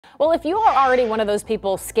Well, if you are already one of those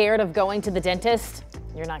people scared of going to the dentist,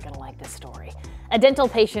 you're not going to like this story. A dental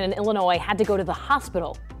patient in Illinois had to go to the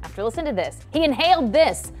hospital after, listen to this, he inhaled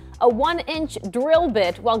this, a 1-inch drill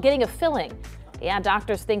bit while getting a filling. Yeah,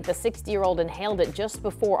 doctors think the 60-year-old inhaled it just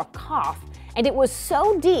before a cough, and it was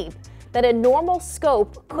so deep that a normal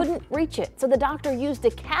scope couldn't reach it. So the doctor used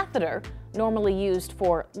a catheter normally used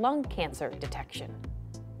for lung cancer detection.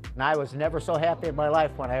 And I was never so happy in my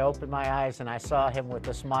life when I opened my eyes and I saw him with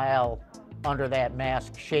a smile under that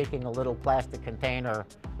mask shaking a little plastic container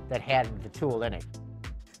that had the tool in it.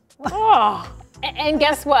 Oh, and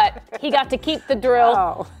guess what? He got to keep the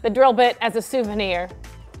drill bit as a souvenir.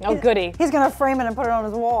 Oh, goody. He's gonna frame it and put it on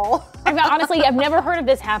his wall. Honestly, I've never heard of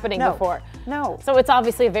this happening before. No. So it's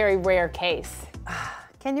obviously a very rare case.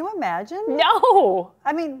 Can you imagine? No.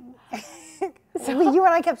 I mean, you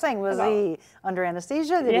and I kept saying, was he under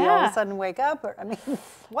anesthesia? Did he all of a sudden wake up? Or, I mean,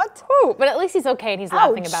 what? Ooh, but at least he's okay and he's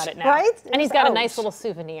laughing about it now. Right? And he's got a nice little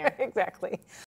souvenir. Exactly.